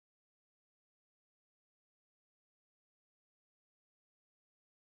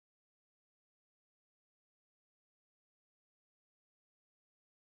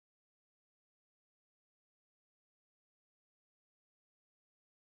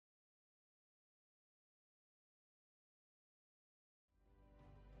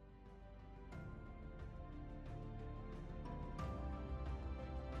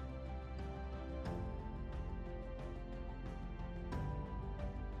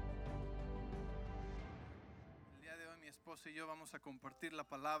esposa y yo vamos a compartir la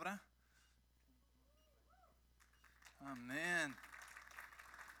palabra. Amén.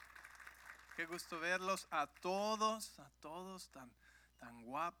 Qué gusto verlos a todos tan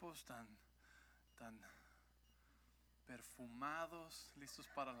guapos, tan perfumados, listos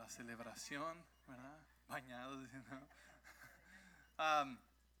para la celebración, ¿verdad? Bañados, ¿no?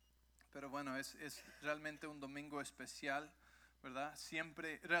 Pero bueno, es realmente un domingo especial, ¿verdad?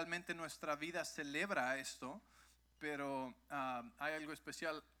 Siempre, realmente nuestra vida celebra esto, pero hay algo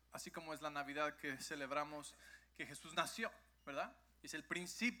especial, así como es la Navidad que celebramos que Jesús nació, ¿verdad? Es el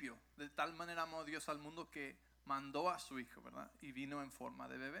principio, de tal manera amó Dios al mundo que mandó a su Hijo, ¿verdad? Y vino en forma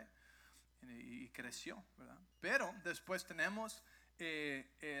de bebé y creció, ¿verdad? Pero después tenemos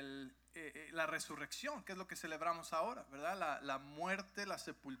la resurrección, que es lo que celebramos ahora, ¿verdad? La muerte, la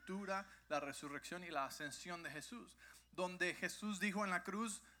sepultura, la resurrección y la ascensión de Jesús, donde Jesús dijo en la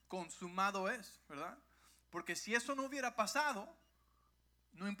cruz, consumado es, ¿verdad? Porque si eso no hubiera pasado,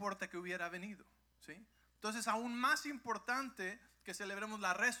 no importa que hubiera venido, ¿sí? Entonces, aún más importante que celebremos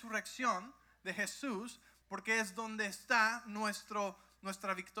la resurrección de Jesús, porque es donde está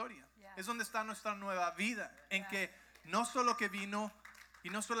nuestra victoria. Es donde está nuestra nueva vida, en que no solo que vino y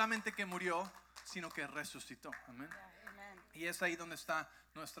no solamente que murió, sino que resucitó. Amén. Y es ahí donde está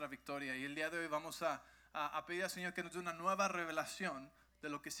nuestra victoria. Y el día de hoy vamos a pedir al Señor que nos dé una nueva revelación de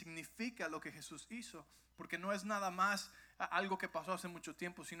lo que significa lo que Jesús hizo, porque no es nada más algo que pasó hace mucho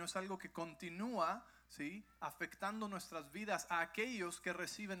tiempo, sino es algo que continúa, ¿sí?, afectando nuestras vidas a aquellos que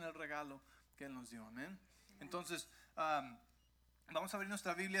reciben el regalo que Él nos dio. Amén. Entonces, vamos a abrir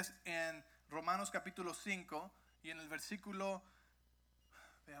nuestras Biblias en Romanos capítulo 5 y en el versículo,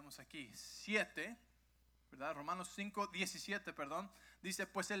 veamos aquí, 7, ¿verdad? Romanos 5, 17, perdón. Dice,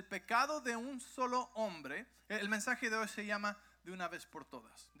 pues el pecado de un solo hombre, el mensaje de hoy se llama de una vez por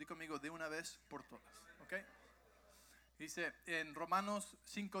todas. Di conmigo, de una vez por todas. ¿Ok? Dice en Romanos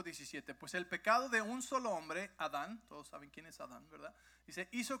 5, 17, pues el pecado de un solo hombre, Adán, todos saben quién es Adán, ¿verdad? Dice,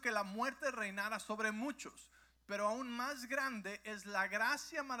 hizo que la muerte reinara sobre muchos, pero aún más grande es la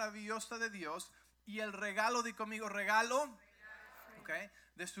gracia maravillosa de Dios y el regalo, di conmigo, regalo, ¿ok?,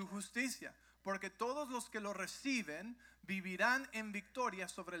 de su justicia. Porque todos los que lo reciben vivirán en victoria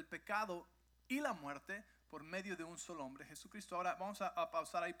sobre el pecado y la muerte por medio de un solo hombre, Jesucristo. Ahora vamos a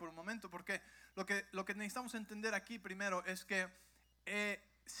pausar ahí por un momento, porque lo que necesitamos entender aquí primero es que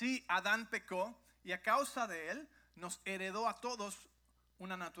sí, Adán pecó y a causa de él nos heredó a todos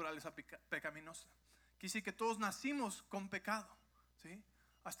una naturaleza pecaminosa. Quiere decir que todos nacimos con pecado, ¿sí?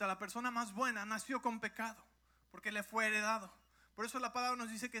 Hasta la persona más buena nació con pecado porque le fue heredado. Por eso la palabra nos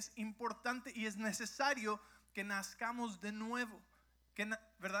dice que es importante y es necesario que nazcamos de nuevo,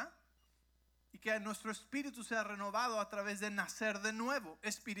 ¿verdad? Y que nuestro espíritu sea renovado a través de nacer de nuevo,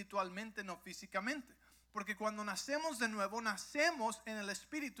 espiritualmente, no físicamente. Porque cuando nacemos de nuevo, nacemos en el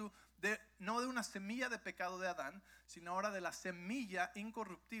espíritu no de una semilla de pecado de Adán, sino ahora de la semilla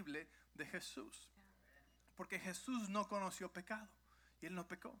incorruptible de Jesús. Porque Jesús no conoció pecado y Él no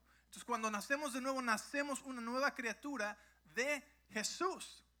pecó. Entonces cuando nacemos de nuevo, nacemos una nueva criatura de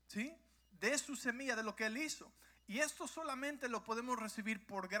Jesús, ¿sí? De su semilla, de lo que Él hizo. Y esto solamente lo podemos recibir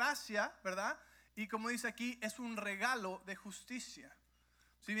por gracia, ¿verdad? Y como dice aquí, es un regalo de justicia.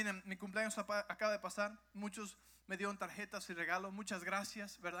 Si bien mi cumpleaños acaba de pasar, muchos me dieron tarjetas y regalos. Muchas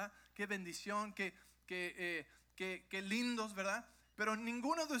gracias, ¿verdad? Qué bendición, qué lindos, ¿verdad? Pero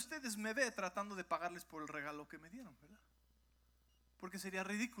ninguno de ustedes me ve tratando de pagarles por el regalo que me dieron, ¿verdad? Porque sería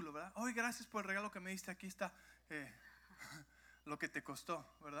ridículo, ¿verdad? Oye, gracias por el regalo que me diste. Aquí está lo que te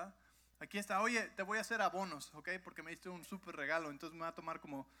costó, ¿verdad? Aquí está, oye, te voy a hacer abonos, ¿ok? Porque me diste un súper regalo, entonces me va a tomar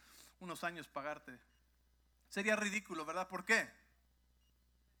como unos años pagarte. Sería ridículo, ¿verdad? ¿Por qué?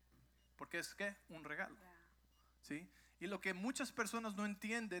 Porque es ¿qué? Un regalo, ¿sí? Y lo que muchas personas no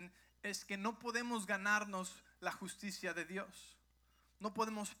entienden es que no podemos ganarnos la justicia de Dios. No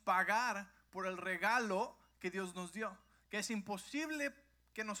podemos pagar por el regalo que Dios nos dio. Que es imposible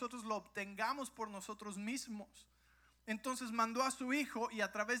que nosotros lo obtengamos por nosotros mismos. Entonces mandó a su Hijo y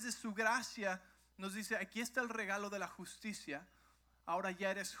a través de su gracia nos dice, aquí está el regalo de la justicia. Ahora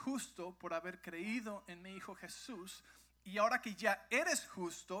ya eres justo por haber creído en mi Hijo Jesús. Y ahora que ya eres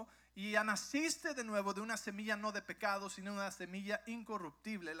justo y ya naciste de nuevo de una semilla no de pecado, sino una semilla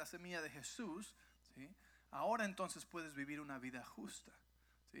incorruptible, la semilla de Jesús, ¿sí? Ahora entonces puedes vivir una vida justa,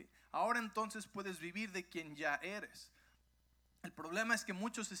 ¿sí? Ahora entonces puedes vivir de quien ya eres. El problema es que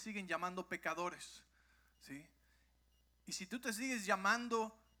muchos se siguen llamando pecadores, ¿sí? Y si tú te sigues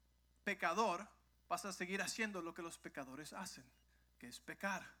llamando pecador, vas a seguir haciendo lo que los pecadores hacen, que es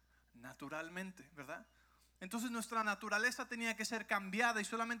pecar naturalmente, ¿verdad? Entonces nuestra naturaleza tenía que ser cambiada y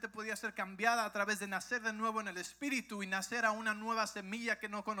solamente podía ser cambiada a través de nacer de nuevo en el Espíritu y nacer a una nueva semilla que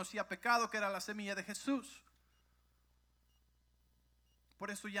no conocía pecado, que era la semilla de Jesús. Por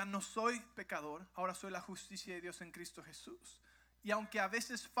eso ya no soy pecador, ahora soy la justicia de Dios en Cristo Jesús. Y aunque a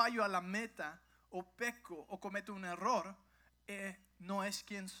veces fallo a la meta o peco o cometo un error, no es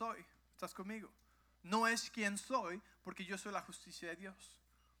quien soy. ¿Estás conmigo? No es quien soy porque yo soy la justicia de Dios.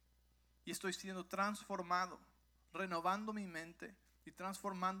 Y estoy siendo transformado, renovando mi mente y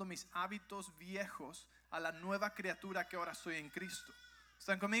transformando mis hábitos viejos a la nueva criatura que ahora soy en Cristo.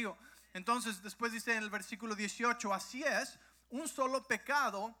 ¿Están conmigo? Entonces después dice en el versículo 18, así es, un solo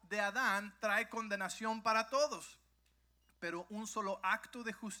pecado de Adán trae condenación para todos, pero un solo acto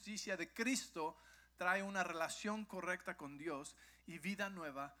de justicia de Cristo trae una relación correcta con Dios y vida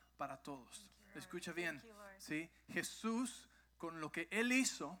nueva para todos. Escucha bien, ¿sí? Jesús, con lo que Él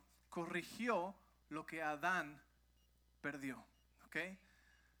hizo, corrigió lo que Adán perdió. ¿Ok?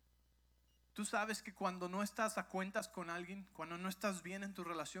 Tú sabes que cuando no estás a cuentas con alguien, cuando no estás bien en tu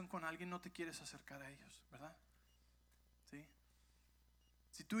relación con alguien, no te quieres acercar a ellos, ¿verdad? ¿Sí?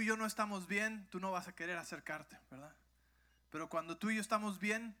 Si tú y yo no estamos bien, tú no vas a querer acercarte, ¿verdad? Pero cuando tú y yo estamos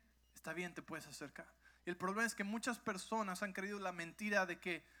bien, está bien, te puedes acercar. Y el problema es que muchas personas han creído la mentira de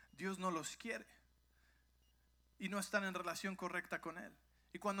que Dios no los quiere y no están en relación correcta con Él.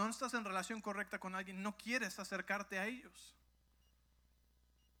 Y cuando no estás en relación correcta con alguien, no quieres acercarte a ellos.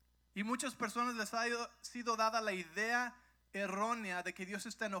 Y muchas personas les ha sido dada la idea errónea de que Dios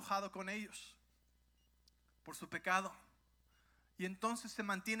está enojado con ellos por su pecado. Y entonces se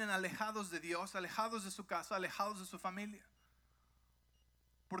mantienen alejados de Dios, alejados de su casa, alejados de su familia.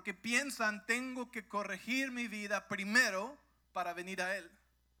 Porque piensan, tengo que corregir mi vida primero para venir a Él.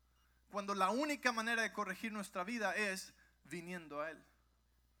 Cuando la única manera de corregir nuestra vida es viniendo a Él.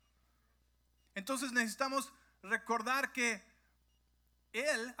 Entonces necesitamos recordar que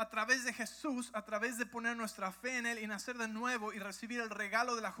Él, a través de Jesús, a través de poner nuestra fe en Él y nacer de nuevo y recibir el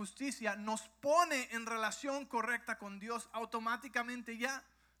regalo de la justicia, nos pone en relación correcta con Dios automáticamente ya.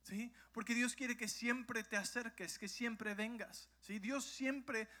 ¿Sí? Porque Dios quiere que siempre te acerques, que siempre vengas. ¿Sí? Dios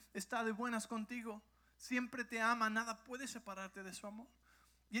siempre está de buenas contigo, siempre te ama, nada puede separarte de su amor.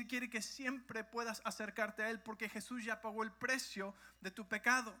 Y Él quiere que siempre puedas acercarte a Él porque Jesús ya pagó el precio de tu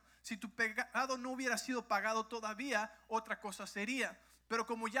pecado. Si tu pecado no hubiera sido pagado todavía, otra cosa sería. Pero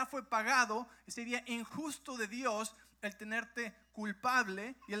como ya fue pagado, sería injusto de Dios el tenerte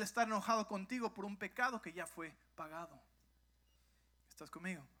culpable y el estar enojado contigo por un pecado que ya fue pagado. ¿Estás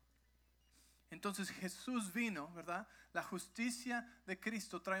conmigo? Entonces Jesús vino, ¿verdad? La justicia de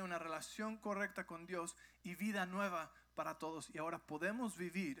Cristo trae una relación correcta con Dios y vida nueva para todos. Y ahora podemos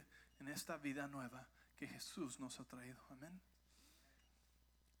vivir en esta vida nueva que Jesús nos ha traído. Amén.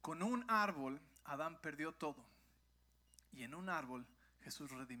 Con un árbol Adán perdió todo y en un árbol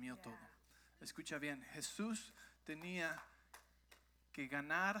Jesús redimió todo. Escucha bien, Jesús tenía que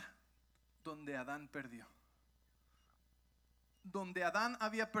ganar donde Adán perdió. Donde Adán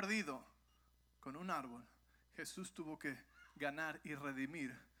había perdido con un árbol, Jesús tuvo que ganar y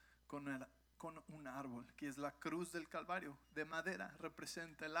redimir con un árbol, que es la cruz del Calvario de madera,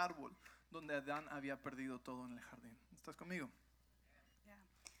 representa el árbol donde Adán había perdido todo en el jardín. ¿Estás conmigo? Yeah.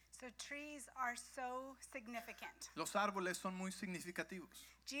 So trees are so significant. Los árboles son muy significativos.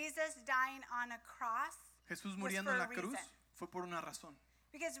 Jesus dying on a cross Jesús was muriendo for en a la cruz reason. fue por una razón.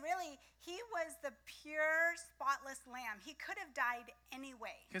 Because really, he was the pure, spotless lamb. He could have died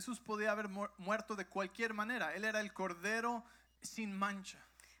anyway. Jesús podía haber muerto de cualquier manera. Él era el cordero sin mancha.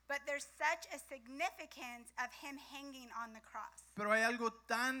 But there's such a significance of him hanging on the cross. Pero hay algo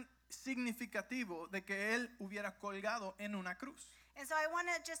tan significativo de que él hubiera colgado en una cruz. And so I want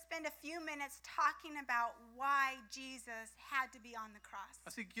to just spend a few minutes talking about why Jesus had to be on the cross.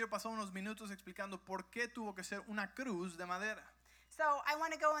 Así que quiero pasar unos minutos explicando por qué tuvo que ser una cruz de madera. So I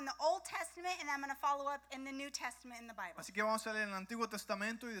want to go in the Old Testament and I'm going to follow up in the New Testament in the Bible. Así que vamos a leer en el Antiguo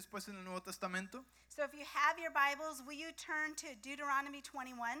Testamento y después en el Nuevo Testamento. So if you have your Bibles, will you turn to Deuteronomy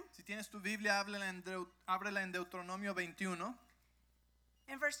 21? Si tienes tu Biblia, ábrela en Deuteronomio 21.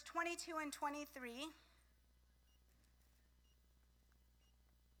 In verse 22 and 23,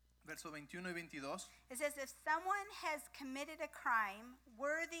 Verso 21 y 22. it says, if someone has committed a crime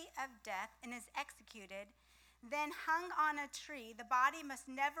worthy of death and is executed, then hung on a tree, the body must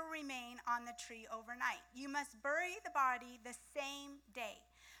never remain on the tree overnight. You must bury the body the same day.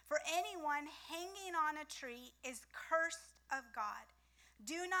 For anyone hanging on a tree is cursed of God.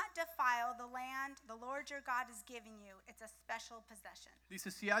 Do not defile the land the Lord your God is giving you. It's a special possession.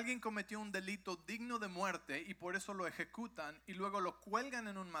 Dice, si alguien cometió un delito digno de muerte y por eso lo ejecutan y luego lo cuelgan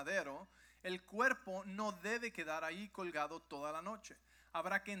en un madero, El cuerpo no debe quedar ahí colgado toda la noche.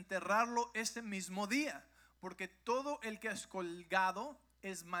 Habrá que enterrarlo ese mismo día, porque todo el que es colgado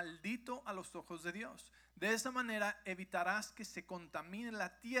es maldito a los ojos de Dios. De esa manera evitarás que se contamine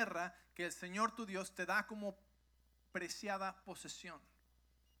la tierra que el Señor tu Dios te da como preciada posesión.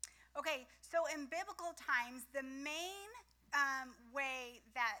 Okay, so in biblical times, the main way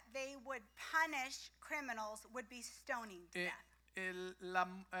that they would punish criminals would be stoning to death.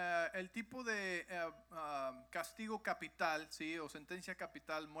 El tipo de castigo capital, ¿sí? O sentencia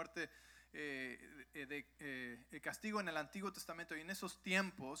capital, muerte, el castigo en el Antiguo Testamento y en esos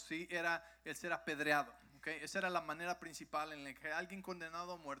tiempos, ¿sí? Era el ser apedreado. Okay? Esa era la manera principal en la que alguien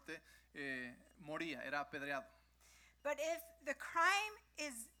condenado a muerte moría, era apedreado. But if the crime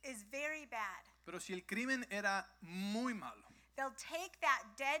is very bad, Pero si el crimen era muy malo, they'll take that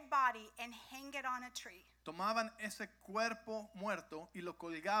dead body and hang it on a tree tomaban ese cuerpo muerto y lo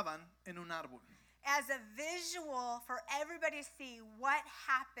colgaban en un árbol, as a visual for everybody to see what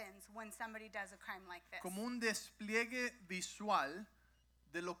happens when somebody does a crime like this. como un despliegue visual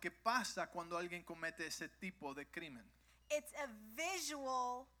de lo que pasa cuando alguien comete ese tipo de crimen. It's a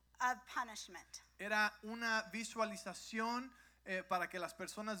visual of punishment. Era una visualización para que las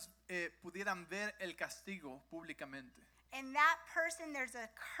personas pudieran ver el castigo públicamente. And that person, there's a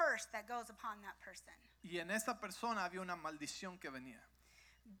curse that goes upon that person. Y en esta persona había una maldición que venía.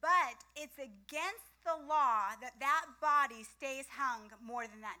 But it's against the law that that body stays hung more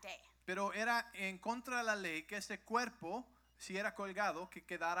than that day. Pero era en contra de la ley que ese cuerpo, si era colgado, que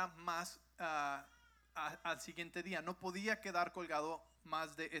quedara más al siguiente día. No podía quedar colgado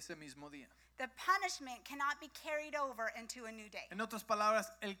más de ese mismo día. The punishment cannot be carried over into a new day. En otras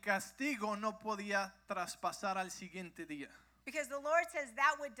palabras, el castigo no podía traspasar al siguiente día. Because the Lord says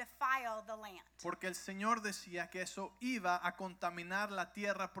that would defile the land. Porque el Señor decía que eso iba a contaminar la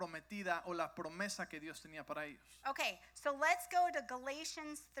tierra prometida o la promesa que Dios tenía para ellos. Okay, so let's go to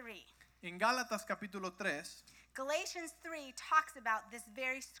Galatians 3. En Gálatas capítulo 3 Galatians 3 talks about this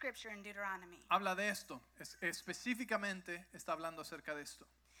very scripture in Deuteronomy. habla de esto, específicamente está hablando acerca de esto.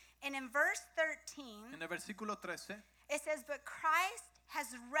 And in verse 13, En el versículo 13 it says, "But Christ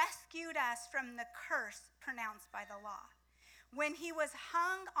has rescued us from the curse pronounced by the law. When he was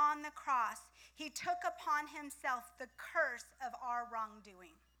hung on the cross, he took upon himself the curse of our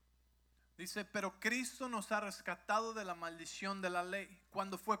wrongdoing." dice, pero Cristo nos ha rescatado de la maldición de la ley.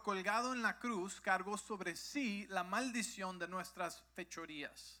 Cuando fue colgado en la cruz, cargó sobre sí la maldición de nuestras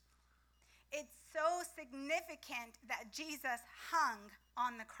fechorías. It's so significant that Jesus hung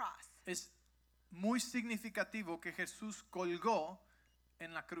on the cross. Es muy significativo que Jesús colgó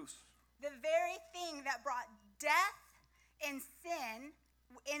en la cruz. The very thing that brought death and sin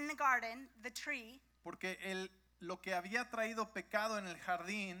in the garden, the tree, Porque lo que había traído pecado en el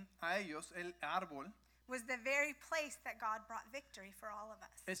jardín a ellos, el árbol, was the very place that God brought victory for all of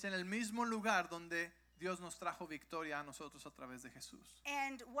us. es en el mismo lugar donde Dios nos trajo victoria a nosotros a través de Jesús.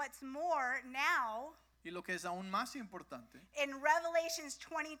 And what's more, now, Y lo que es aún más importante, in Revelations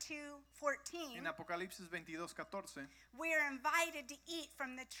 22:14, en Apocalipsis 22:14, we are invited to eat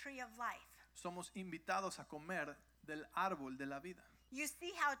from the tree of life. somos invitados a comer del árbol de la vida. You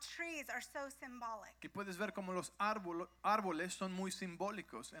see how trees are so symbolic. Y puedes ver cómo los árboles son muy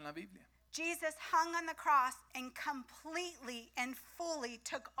simbólicos en la Biblia. Jesus hung on the cross and completely and fully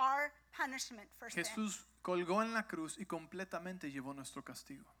took our punishment for sin. Jesús colgó en la cruz y completamente llevó nuestro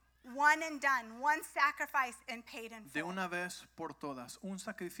castigo. One and done, one sacrifice and paid in De full. una vez por todas, un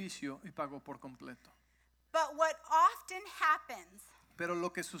sacrificio y pagó por completo. But what often happens Pero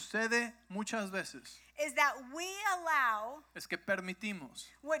lo que sucede muchas veces is that we allow es que permitimos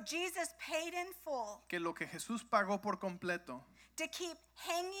what Jesus paid in full que lo que Jesús pagó por completo to keep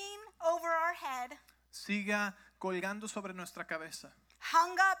hanging over our head, siga colgando sobre nuestra cabeza,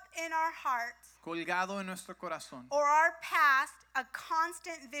 hung up in our hearts, colgado en nuestro corazón. or our past, a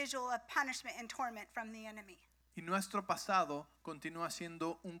constant visual of punishment and torment from the enemy. Y nuestro pasado continúa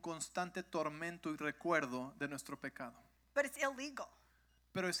siendo un constante tormento y recuerdo de nuestro pecado. But it's illegal.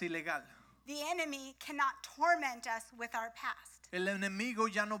 Pero es ilegal. The enemy cannot torment us with our past. El enemigo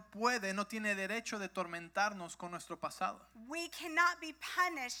ya no tiene derecho de tormentarnos con nuestro pasado. We cannot be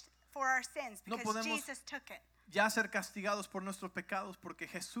punished for our sins No because podemos- Jesus took it. Ya ser castigados por nuestros pecados porque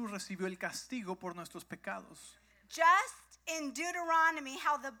Jesús recibió el castigo por nuestros pecados. Just in Deuteronomy,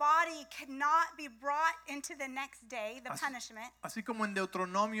 how the body cannot be brought into the next day, the punishment, Así como en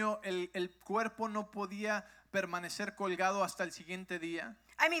Deuteronomio el cuerpo no podía permanecer colgado hasta el siguiente día.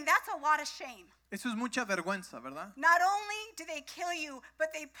 I mean, that's a lot of shame. Eso es mucha vergüenza, ¿verdad? Not only do they kill you,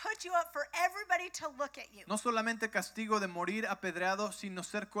 but they put you up for everybody to look at you. No solamente castigo de morir apedreado, sino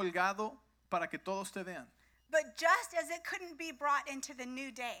ser colgado para que todos te vean. But just as it couldn't be brought into the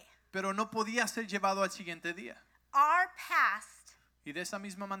new day, Pero no podía ser llevado al siguiente día. our past, Y de esa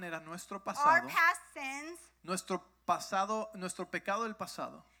misma manera nuestro our pasado, past sins nuestro pecado del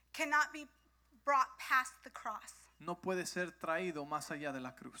pasado cannot be brought past the cross no puede ser traído más allá de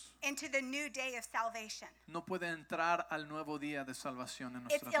la cruz. into the new day of salvation. No puede entrar al nuevo día de salvación en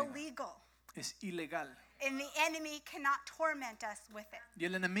It's nuestra vida. illegal, Es ilegal. and the enemy cannot torment us with it. Y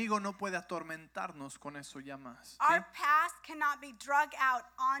el enemigo no puede atormentarnos con eso ya más. ¿sí? Our past cannot be drug out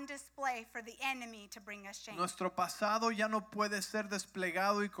on display for the enemy to bring us shame. Nuestro pasado ya no puede ser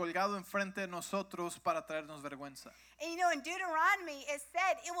desplegado y colgado enfrente de nosotros para traernos vergüenza. And you know, in Deuteronomy, it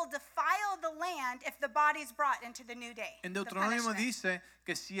said it will defile the land if the body's brought into the new day. En the Deuteronomio punishment. dice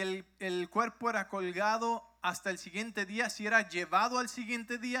que si el cuerpo era colgado hasta el siguiente día, si era llevado al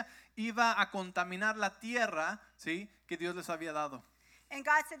siguiente día, iba a contaminar la tierra, ¿sí? Que Dios les había dado. And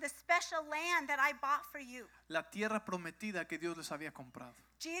God said, the special land that I bought for you. La tierra prometida que Dios les había comprado.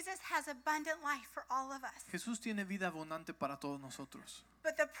 Jesus has abundant life for all of us. Jesús tiene vida abundante para todos nosotros.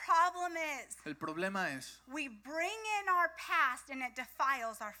 But the problem is, El problema es we bring in our past and it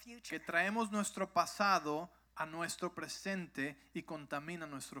defiles our future. que traemos nuestro pasado a nuestro presente y contamina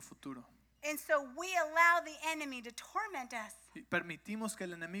nuestro futuro. And so we allow the enemy to torment us. Y permitimos que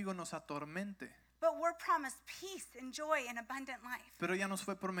el enemigo nos atormente. But we're promised peace and joy and abundant life. Pero ya nos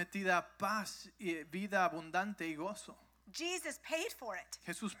fue prometida paz y vida abundante y gozo. Jesus paid for it.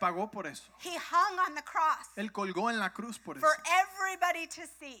 Jesús pagó por eso. He hung on the cross Él colgó en la cruz por eso. for everybody to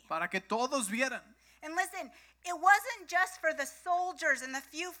see. Para que todos vieran. And listen, it wasn't just for the soldiers and the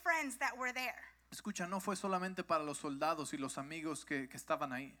few friends that were there. Escucha, no fue solamente para los soldados y los amigos que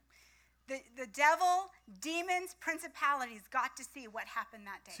estaban ahí. The devil, demons, principalities got to see what happened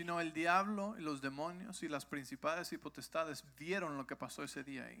that day. Sino el diablo y los demonios y las principales y potestades vieron lo que pasó ese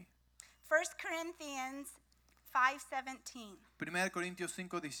día ahí. 1 Corinthians 5:17. 1 Corintios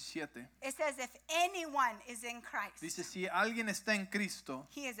 5:17. It says, if anyone is in Christ, Dice, si alguien está en Cristo,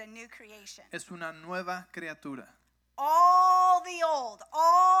 he is a new creation. es una nueva criatura. All the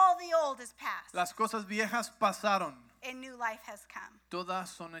old is past, Las cosas viejas pasaron. and new life has come. Todas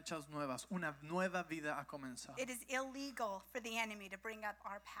son hechas nuevas. Una nueva vida ha comenzado. It is illegal for the enemy to bring up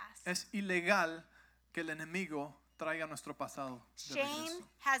our past. Es ilegal que el enemigo traiga nuestro pasado de Shame regreso.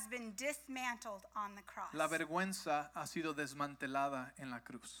 has been dismantled on the cross. La vergüenza ha sido desmantelada en la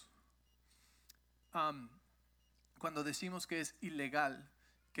cruz. Cuando decimos que es ilegal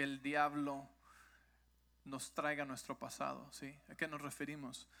que el diablo nos traiga nuestro pasado, ¿sí? ¿A qué nos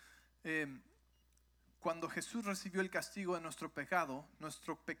referimos? Cuando Jesús recibió el castigo de nuestro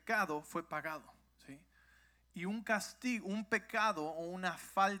pecado fue pagado, ¿sí? Y un castigo, un pecado o una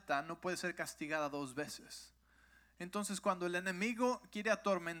falta no puede ser castigada dos veces. Entonces, cuando el enemigo quiere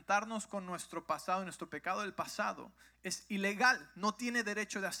atormentarnos con nuestro pasado, nuestro pecado del pasado, es ilegal, no tiene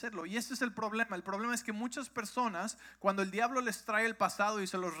derecho de hacerlo. Y ese es el problema. El problema es que muchas personas, cuando el diablo les trae el pasado y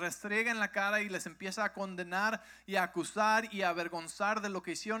se los restriega en la cara y les empieza a condenar y a acusar y a avergonzar de lo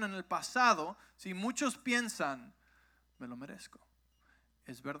que hicieron en el pasado, ¿sí? Muchos piensan, me lo merezco.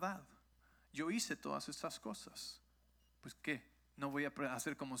 Es verdad, yo hice todas estas cosas. Pues ¿qué? No voy a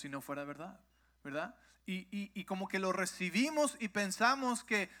hacer como si no fuera verdad, ¿verdad? Y como que lo recibimos y pensamos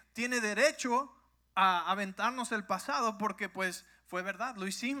que tiene derecho a aventarnos el pasado porque pues fue verdad, lo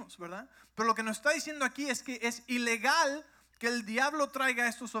hicimos, ¿verdad? Pero lo que nos está diciendo aquí es que es ilegal que el diablo traiga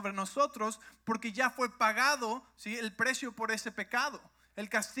esto sobre nosotros porque ya fue pagado, ¿sí? El precio por ese pecado. El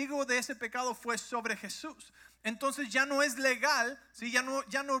castigo de ese pecado fue sobre Jesús. Entonces ya no es legal, ¿sí? ya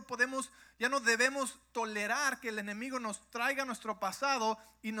no debemos tolerar que el enemigo nos traiga nuestro pasado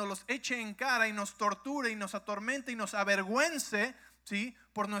y nos los eche en cara y nos torture y nos atormente y nos avergüence, ¿sí?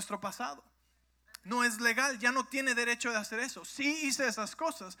 Por nuestro pasado. No es legal, ya no tiene derecho de hacer eso. Sí hice esas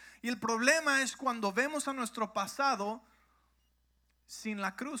cosas. Y el problema es cuando vemos a nuestro pasado sin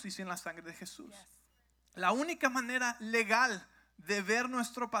la cruz y sin la sangre de Jesús. Yes. La única manera legal de ver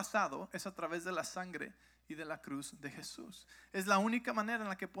nuestro pasado es a través de la sangre y de la cruz de Jesús. Es la única manera en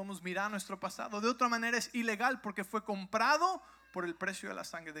la que podemos mirar nuestro pasado. De otra manera es ilegal porque fue comprado por el precio de la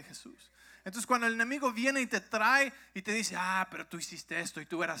sangre de Jesús. Entonces cuando el enemigo viene y te trae y te dice, pero tú hiciste esto y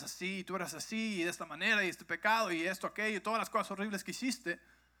tú eras así y de esta manera y este pecado y esto, aquello y todas las cosas horribles que hiciste,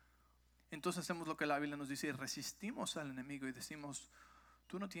 entonces hacemos lo que la Biblia nos dice y resistimos al enemigo y decimos,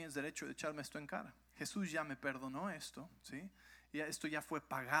 tú no tienes derecho de echarme esto en cara. Jesús ya me perdonó esto, ¿sí? Y esto ya fue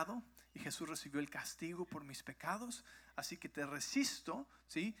pagado y Jesús recibió el castigo por mis pecados, así que te resisto,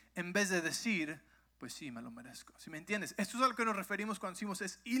 ¿sí? En vez de decir, pues sí, me lo merezco. ¿Sí me entiendes? Esto es a lo que nos referimos cuando decimos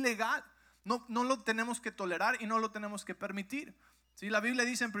es ilegal. No lo tenemos que tolerar y no lo tenemos que permitir, ¿Sí? La Biblia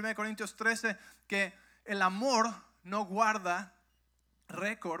dice en 1 Corintios 13 que el amor no guarda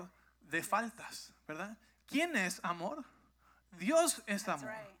récord de faltas, ¿verdad? ¿Quién es amor? Dios es That's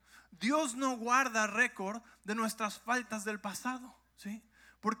amor. right. Dios no guarda récord de nuestras faltas del pasado, ¿sí?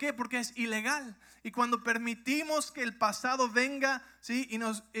 ¿Por qué? Porque es ilegal. Y cuando permitimos que el pasado venga, ¿sí?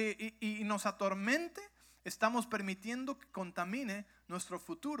 y nos atormente, estamos permitiendo que contamine nuestro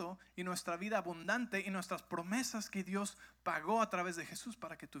futuro y nuestra vida abundante y nuestras promesas que Dios pagó a través de Jesús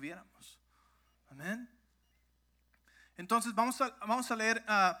para que tuviéramos. Amén. Entonces vamos a leer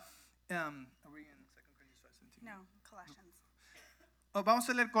No, Colossians. vamos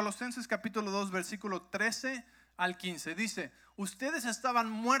a leer Colosenses capítulo 2 versículo 13 al 15. Dice: ustedes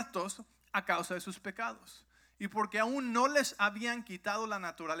estaban muertos a causa de sus pecados y porque aún no les habían quitado la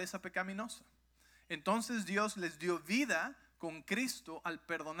naturaleza pecaminosa. Entonces Dios les dio vida con Cristo al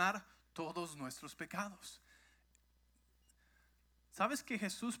perdonar todos nuestros pecados. ¿Sabes que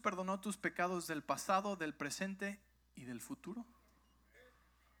Jesús perdonó tus pecados del pasado, del presente y del futuro?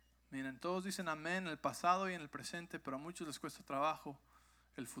 Miren, todos dicen amén en el pasado y en el presente, pero a muchos les cuesta trabajo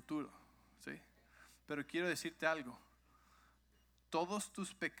el futuro, ¿sí? Pero quiero decirte algo. Todos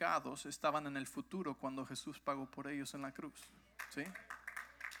tus pecados estaban en el futuro cuando Jesús pagó por ellos en la cruz, ¿sí?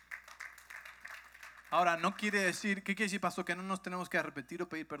 Ahora, no quiere decir, ¿qué quiere decir, pastor? ¿Que no nos tenemos que arrepentir o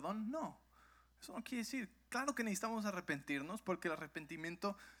pedir perdón? No, eso no quiere decir. Claro que necesitamos arrepentirnos, porque el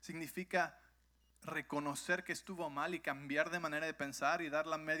arrepentimiento significa reconocer que estuvo mal y cambiar de manera de pensar y dar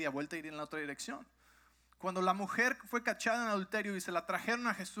la media vuelta e ir en la otra dirección. Cuando la mujer fue cachada en adulterio y se la trajeron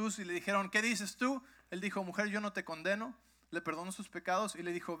a Jesús y le dijeron: ¿qué dices tú? Él dijo: mujer, yo no te condeno. Le perdonó sus pecados y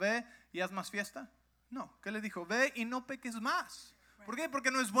le dijo: ve y haz más fiesta. No, ¿qué le dijo? Ve y no peques más. ¿Por qué?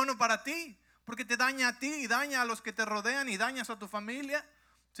 Porque no es bueno para ti, porque te daña a ti y daña a los que te rodean y dañas a tu familia,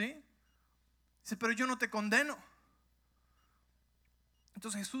 ¿sí? Dice: pero yo no te condeno.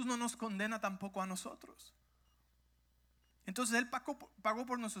 Entonces Jesús no nos condena tampoco a nosotros. Entonces Él pagó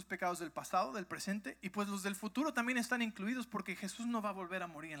por nuestros pecados del pasado, del presente, y pues los del futuro también están incluidos, porque Jesús no va a volver a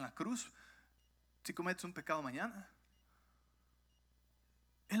morir en la cruz si cometes un pecado mañana.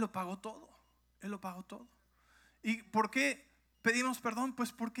 Él lo pagó todo. Él lo pagó todo. ¿Y por qué pedimos perdón?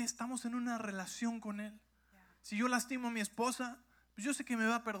 Pues porque estamos en una relación con Él. Si yo lastimo a mi esposa, pues yo sé que me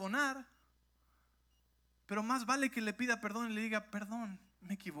va a perdonar, pero más vale que le pida perdón y le diga: perdón,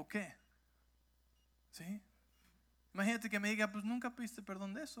 me equivoqué, ¿sí? Imagínate que me diga: pues nunca pediste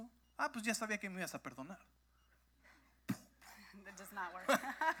perdón de eso. Ah, pues ya sabía que me ibas a perdonar. That does not work.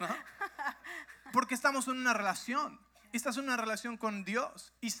 ¿No? Porque estamos en una relación. Estás en una relación con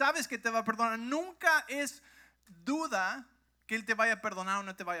Dios y sabes que te va a perdonar. Nunca es duda que Él te vaya a perdonar o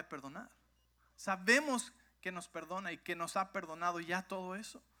no te vaya a perdonar. Sabemos que nos perdona y que nos ha perdonado ya todo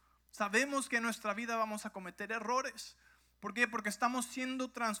eso. Sabemos que en nuestra vida vamos a cometer errores. ¿Por qué? Porque estamos siendo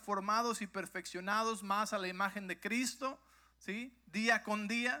transformados y perfeccionados más a la imagen de Cristo, ¿sí? Día con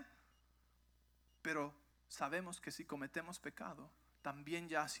día. Pero sabemos que si cometemos pecado, también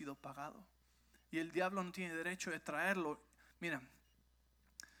ya ha sido pagado. Y el diablo no tiene derecho de traerlo. Mira,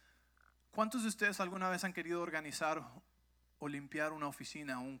 ¿cuántos de ustedes alguna vez han querido organizar o limpiar una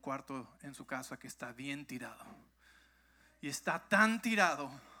oficina o un cuarto en su casa que está bien tirado? Y está tan tirado,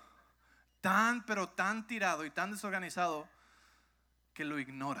 pero tan tirado y tan desorganizado que lo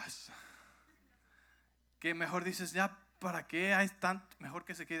ignoras. Que mejor dices: ya, ¿para qué hay tanto? Mejor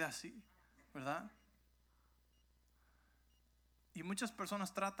que se quede así, ¿verdad? Y muchas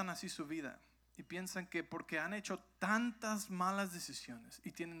personas tratan así su vida y piensan que porque han hecho tantas malas decisiones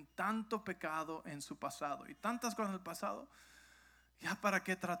y tienen tanto pecado en su pasado y tantas cosas en el pasado, ya para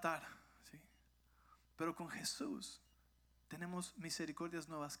qué tratar, ¿sí? Pero con Jesús tenemos misericordias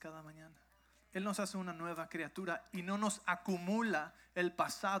nuevas cada mañana. Él nos hace una nueva criatura y no nos acumula el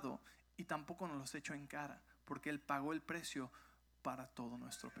pasado y tampoco nos los echa en cara, porque Él pagó el precio para todo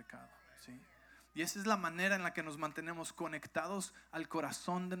nuestro pecado, ¿sí? Y esa es la manera en la que nos mantenemos conectados al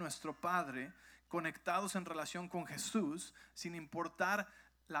corazón de nuestro Padre, conectados en relación con Jesús, sin importar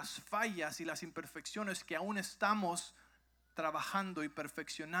las fallas y las imperfecciones que aún estamos trabajando y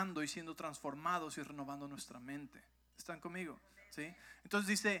perfeccionando y siendo transformados y renovando nuestra mente. ¿Están conmigo? ¿Sí? Entonces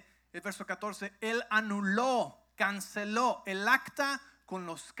dice el verso 14: Él anuló, canceló el acta con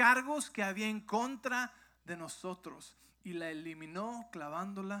los cargos que había en contra de nosotros y la eliminó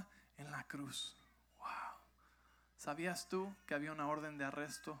clavándola en la cruz. Wow. ¿Sabías tú que había una orden de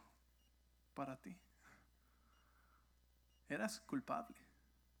arresto para ti? Eras culpable.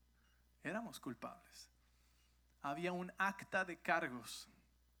 Éramos culpables. Había un acta de cargos,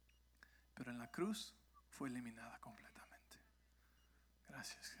 pero en la cruz fue eliminada completamente.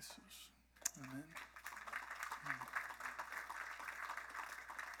 Gracias, Jesús. Amén.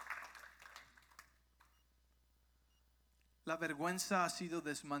 La vergüenza ha sido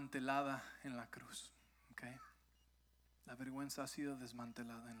desmantelada en la cruz. Okay? La vergüenza ha sido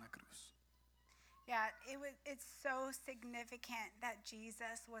desmantelada en la cruz. Yeah, it's so significant that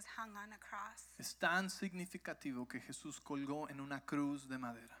Jesus was hung on a cross. Es tan significativo que Jesús colgó en una cruz de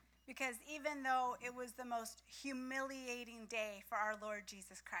madera. Because even though it was the most humiliating day for our Lord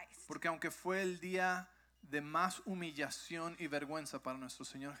Jesus Christ, Porque aunque fue el día de más humillación y vergüenza para nuestro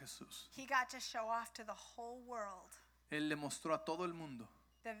Señor Jesús, he got to show off to the whole world Él le mostró a todo el mundo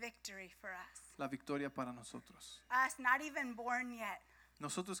the victory for us. la victoria para nosotros. Us not even born yet,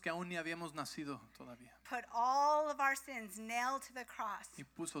 Nosotros que aún ni habíamos nacido todavía. put all of our sins nailed to the cross Y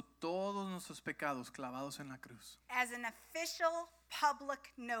puso todos nuestros pecados clavados en la cruz. as an official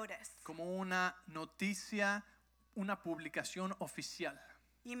public notice. Como una noticia, una publicación oficial.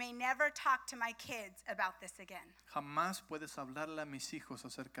 You may never talk to my kids about this again. Jamás puedes hablarle a mis hijos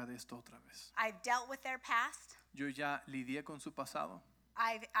acerca de esto otra vez. I've dealt with their past. Yo ya lidié con su pasado.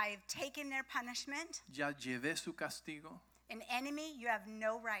 I've taken their punishment. Ya llevé su castigo. An enemy, you have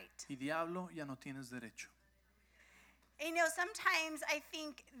no right. Y diablo, ya no tienes derecho. You know, sometimes I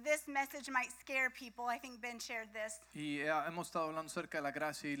think this message might scare people. I think Ben shared this. Y hemos estado hablando acerca de la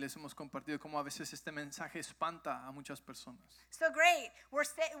gracia y les hemos compartido cómo a veces este mensaje espanta a muchas personas. So great,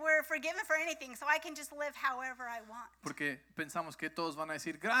 we're forgiven for anything, so I can just live however I want. Porque pensamos que todos van a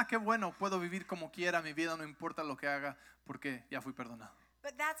decir, qué bueno, puedo vivir como quiera, mi vida no importa lo que haga, porque ya fui perdonado.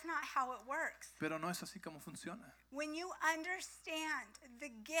 But that's not how it works. Pero no es así como funciona. When you understand the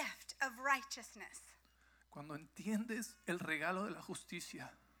gift of righteousness Cuando entiendes el regalo de la justicia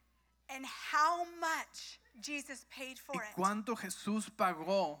and how much Jesus paid y for it, cuánto Jesús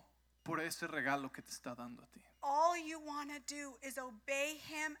pagó por ese regalo que te está dando a ti. all you want to do is obey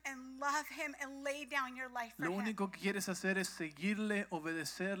him and love him and lay down your life for Lo him. único que quieres hacer es seguirle,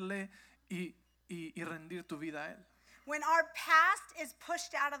 obedecerle y rendir tu vida a Él. When our past is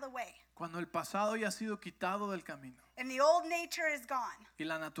pushed out of the way Cuando el pasado ya ha sido quitado del camino and the old nature is gone, y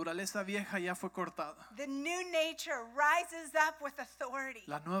la naturaleza vieja ya fue cortada, the new nature rises up with authority,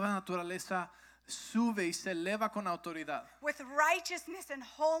 la nueva naturaleza sube y se eleva con autoridad, with righteousness and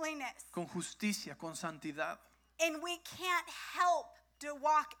holiness. con justicia, con santidad. And we can't help to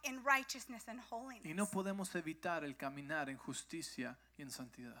walk in righteousness and holiness. Y no podemos evitar el caminar en justicia y en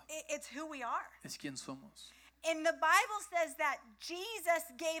santidad. It's who we are. Es quien somos. And the Bible says that Jesus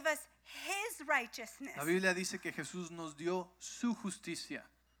gave us his righteousness. La Biblia dice que Jesús nos dio su justicia.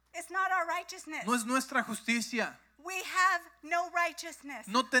 It's not our righteousness. No es nuestra justicia. We have no righteousness.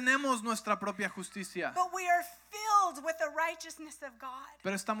 No tenemos nuestra propia justicia. But we are filled with the righteousness of God.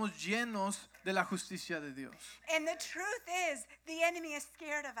 Pero estamos llenos de la justicia de Dios. And the truth is, the enemy is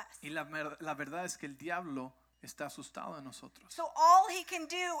scared of us. Y la verdad es que el diablo está asustado de nosotros. So all he can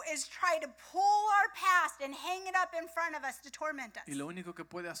do is try to pull our past and hang it up in front of us to torment us. Y lo único que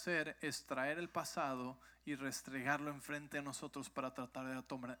puede hacer es traer el pasado y restregarlo enfrente de nosotros para tratar de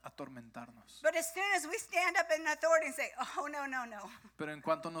atormentarnos. But as soon as we stand up in authority and say, oh, no, no, no, Pero en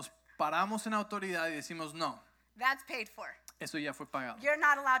cuanto nos paramos en autoridad y decimos no, that's paid for. eso ya fue pagado. You're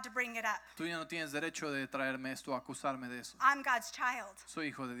not allowed to bring it up. Tú ya no tienes derecho de traerme esto o acusarme de eso. I'm God's child. Soy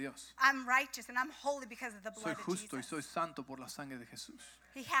hijo de Dios. I'm righteous and I'm holy because of the Soy blood of justo y Jesus. soy santo por la sangre de Jesús.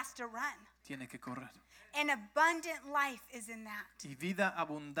 He has to run. Tiene que correr. And abundant life is in that. Y vida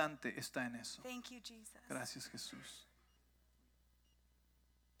abundante está en eso. Thank you, Jesus. Gracias, Jesús.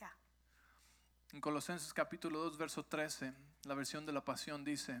 Yeah. En Colosenses capítulo 2, verso 13, la versión de la Pasión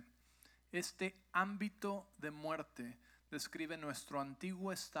dice: este ámbito de muerte describe nuestro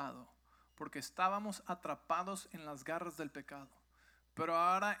antiguo estado, porque estábamos atrapados en las garras del pecado, pero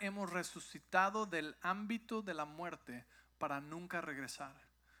ahora hemos resucitado del ámbito de la muerte para nunca regresar,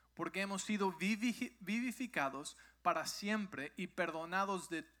 porque hemos sido vivificados para siempre y perdonados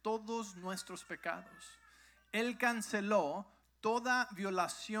de todos nuestros pecados. Él canceló toda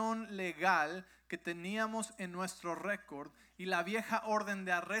violación legal que teníamos en nuestro récord y la vieja orden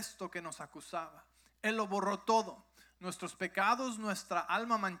de arresto que nos acusaba. Él lo borró todo. Nuestros pecados, nuestra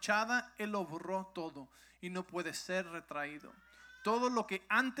alma manchada, Él lo borró todo y no puede ser retraído. Todo lo que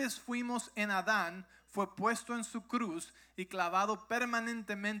antes fuimos en Adán fue puesto en su cruz y clavado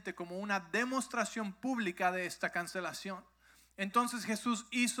permanentemente como una demostración pública de esta cancelación. Entonces Jesús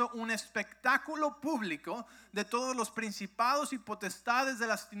hizo un espectáculo público de todos los principados y potestades de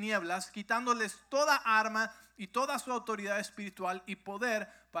las tinieblas, quitándoles toda arma y toda su autoridad espiritual y poder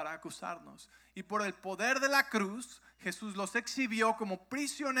para acusarnos. Y por el poder de la cruz, Jesús los exhibió como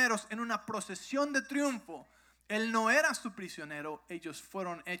prisioneros en una procesión de triunfo. Él no era su prisionero, ellos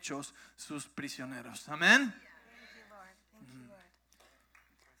fueron hechos sus prisioneros. Amén. Thank you, Lord. Thank you,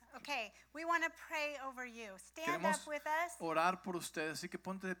 Lord. Okay, we want to pray over you. Stand Queremos up with us. orar por ustedes, así que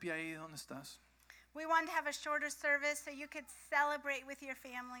ponte de pie ahí donde estás. We want to have a shorter service so you could celebrate with your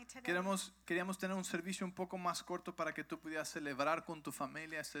family today. Queríamos tener un servicio un poco más corto para que tú pudieras celebrar con tu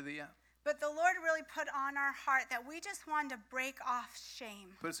familia ese día. But the Lord really put on our heart that we just want to break off shame.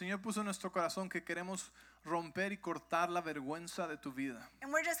 Pero el Señor puso en nuestro corazón que queremos romper y cortar la vergüenza de tu vida.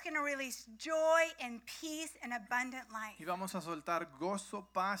 And we're just going to release joy and peace and abundant life. Y vamos a soltar gozo,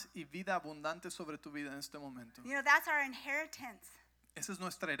 paz y vida abundante sobre tu vida en este momento. You know, that's our inheritance. Esa es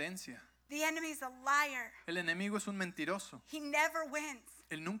nuestra herencia. The enemy's a liar. El enemigo es un mentiroso. He never wins.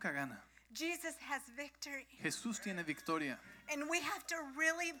 Él nunca gana. Jesus has victory. Jesús tiene victoria. And we have to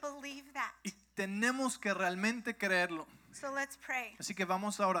really believe that. Y tenemos que realmente creerlo. So let's pray. Así que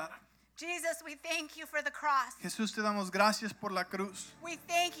vamos a orar. Jesus, we thank you for the cross. Jesús, te damos gracias por la cruz. We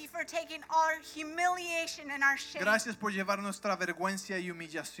thank you for taking our humiliation and our shame. Gracias por llevar nuestra vergüenza y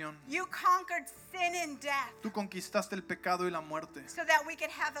humillación. You conquered sin and death Tú conquistaste el pecado y la muerte so that we could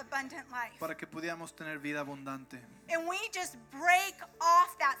have abundant life. para que pudiéramos tener vida abundante. And we just break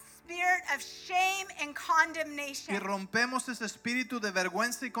off that spirit of shame and Y condemnation. rompemos ese espíritu de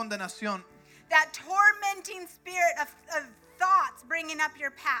vergüenza y condenación. That tormenting spirit of thoughts bringing up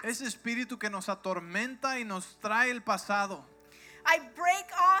your past. Ese espíritu que nos atormenta y nos trae el pasado. I break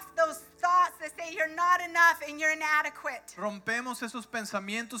off those thoughts that say you're not enough and you're inadequate. Rompemos esos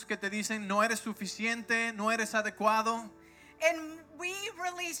pensamientos que te dicen no eres suficiente, no eres adecuado. And we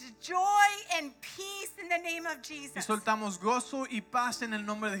release joy and peace in the name of Y Jesus. soltamos gozo y paz en el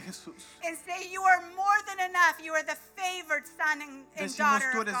nombre de Jesús. And say you are more than enough. You are the favored son and Decimos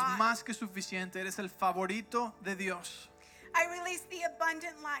daughter tú of eres God. más que suficiente, eres el favorito de Dios. I release the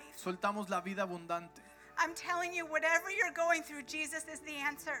abundant life. Soltamos la vida abundante. I'm telling you, whatever you're going through, Jesus is the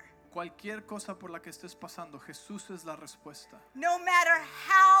answer. Cualquier cosa por la que estés pasando, Jesús es la respuesta. No matter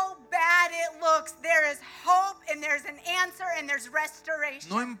how bad it looks, there is hope and there's an answer and there's restoration.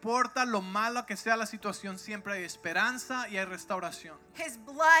 No importa lo mala que sea la situación, siempre hay esperanza y hay restauración. His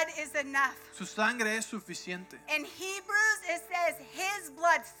blood is enough. Su sangre es suficiente. In Hebrews, it says his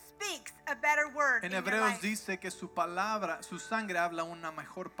blood speaks a better word En in your Hebreos life. dice que su palabra, su sangre habla una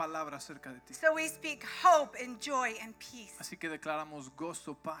mejor palabra acerca de ti. So we speak hope and joy and peace Así que declaramos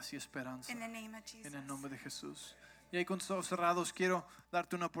gozo, paz y esperanza in the name of Jesus. en el nombre de Jesús. Y ahí con tus ojos cerrados quiero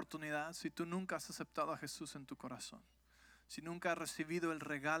darte una oportunidad. Si tú nunca has aceptado a Jesús en tu corazón, si nunca has recibido el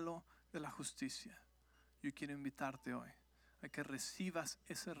regalo de la justicia, yo quiero invitarte hoy a que recibas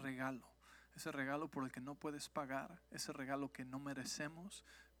ese regalo por el que no puedes pagar, ese regalo que no merecemos,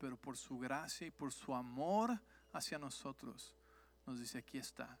 pero por su gracia y por su amor hacia nosotros, nos dice aquí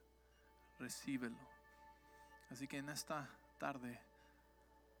está, recíbelo. Así que en esta tarde,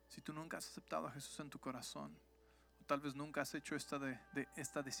 si tú nunca has aceptado a Jesús en tu corazón, o tal vez nunca has hecho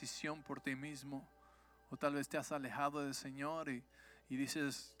esta decisión por ti mismo, o tal vez te has alejado del Señor y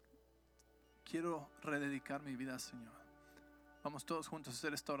dices, quiero rededicar mi vida al Señor. Vamos todos juntos a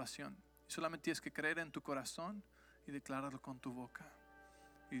hacer esta oración. Y solamente tienes que creer en tu corazón y declararlo con tu boca.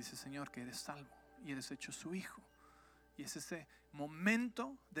 Y dice, Señor, que eres salvo y eres hecho su hijo. Y es ese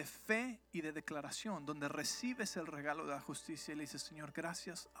momento de fe y de declaración donde recibes el regalo de la justicia y le dices, Señor,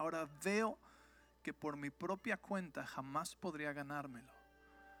 gracias. Ahora veo que por mi propia cuenta jamás podría ganármelo.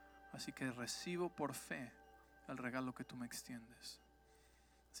 Así que recibo por fe el regalo que tú me extiendes.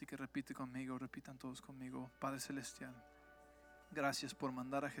 Así que repite conmigo, repitan todos conmigo. Padre Celestial, gracias por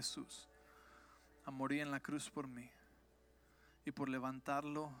mandar a Jesús a morir en la cruz por mí y por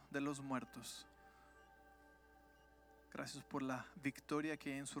levantarlo de los muertos. Gracias por la victoria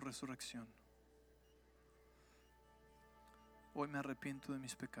que hay en su resurrección. Hoy me arrepiento de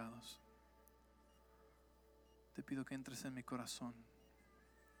mis pecados. Te pido que entres en mi corazón,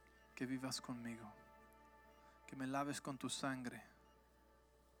 que vivas conmigo, que me laves con tu sangre.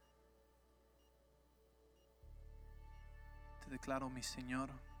 Te declaro mi Señor,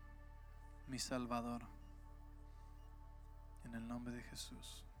 mi Salvador, en el nombre de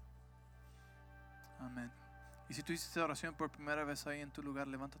Jesús. Amén. Y si tú hiciste esta oración por primera vez ahí en tu lugar,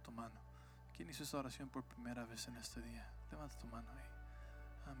 levanta tu mano. ¿Quién hizo esta oración por primera vez en este día? Levanta tu mano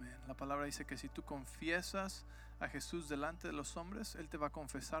ahí. Amén. La palabra dice que si tú confiesas a Jesús delante de los hombres, Él te va a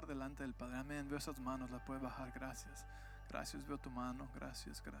confesar delante del Padre. Amén. Veo esas manos, las puedes bajar. Gracias. Gracias, veo tu mano.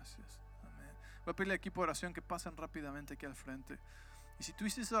 Gracias, gracias. Amén. Voy a pedirle al equipo de oración que pasen rápidamente aquí al frente. Y si tú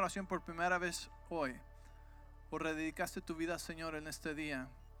hiciste esta oración por primera vez hoy, o rededicaste tu vida al Señor en este día,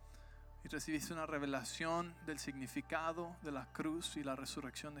 y recibiste una revelación del significado de la cruz y la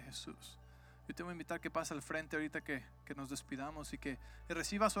resurrección de Jesús, yo te voy a invitar que pases al frente ahorita que nos despidamos y que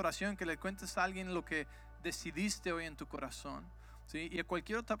recibas oración, que le cuentes a alguien lo que decidiste hoy en tu corazón. ¿sí? Y a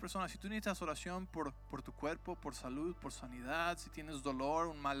cualquier otra persona, si tú necesitas oración por tu cuerpo, por salud, por sanidad, si tienes dolor,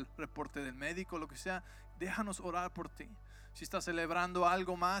 un mal reporte del médico, lo que sea, déjanos orar por ti. Si estás celebrando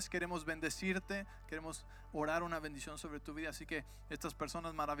algo más, queremos bendecirte, queremos orar una bendición sobre tu vida. Así que estas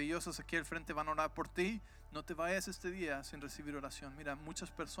personas maravillosas aquí al frente van a orar por ti. No te vayas este día sin recibir oración. Mira,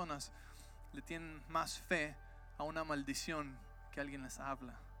 muchas personas le tienen más fe a una maldición que alguien les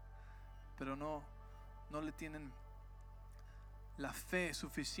habla, pero no le tienen la fe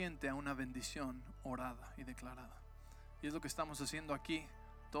suficiente a una bendición orada y declarada. Y es lo que estamos haciendo aquí.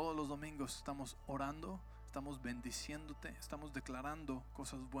 Todos los domingos estamos orando, estamos bendiciéndote, estamos declarando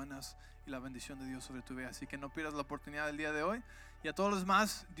cosas buenas y la bendición de Dios sobre tu vida. Así que no pierdas la oportunidad del día de hoy. Y a todos los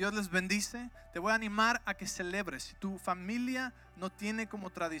demás, Dios les bendice. Te voy a animar a que celebres. Si tu familia no tiene como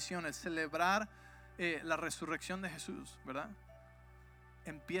tradición el celebrar la resurrección de Jesús, ¿verdad?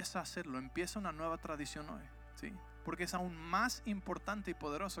 Empieza a hacerlo, empieza una nueva tradición hoy, ¿sí? Porque es aún más importante y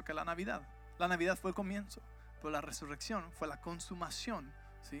poderoso que la Navidad. La Navidad fue el comienzo, pero la resurrección fue la consumación,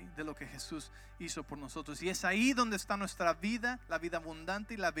 ¿sí? De lo que Jesús hizo por nosotros. Y es ahí donde está nuestra vida, la vida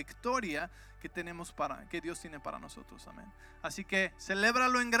abundante y la victoria que Dios tiene para nosotros. Amén. Así que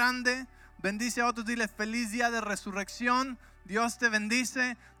celébralo en grande, bendice a otros, dile feliz día de resurrección. Dios te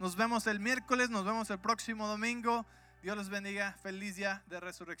bendice. Nos vemos el miércoles, nos vemos el próximo domingo. Dios les bendiga. Feliz día de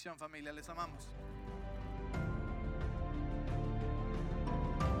resurrección, familia. Les amamos.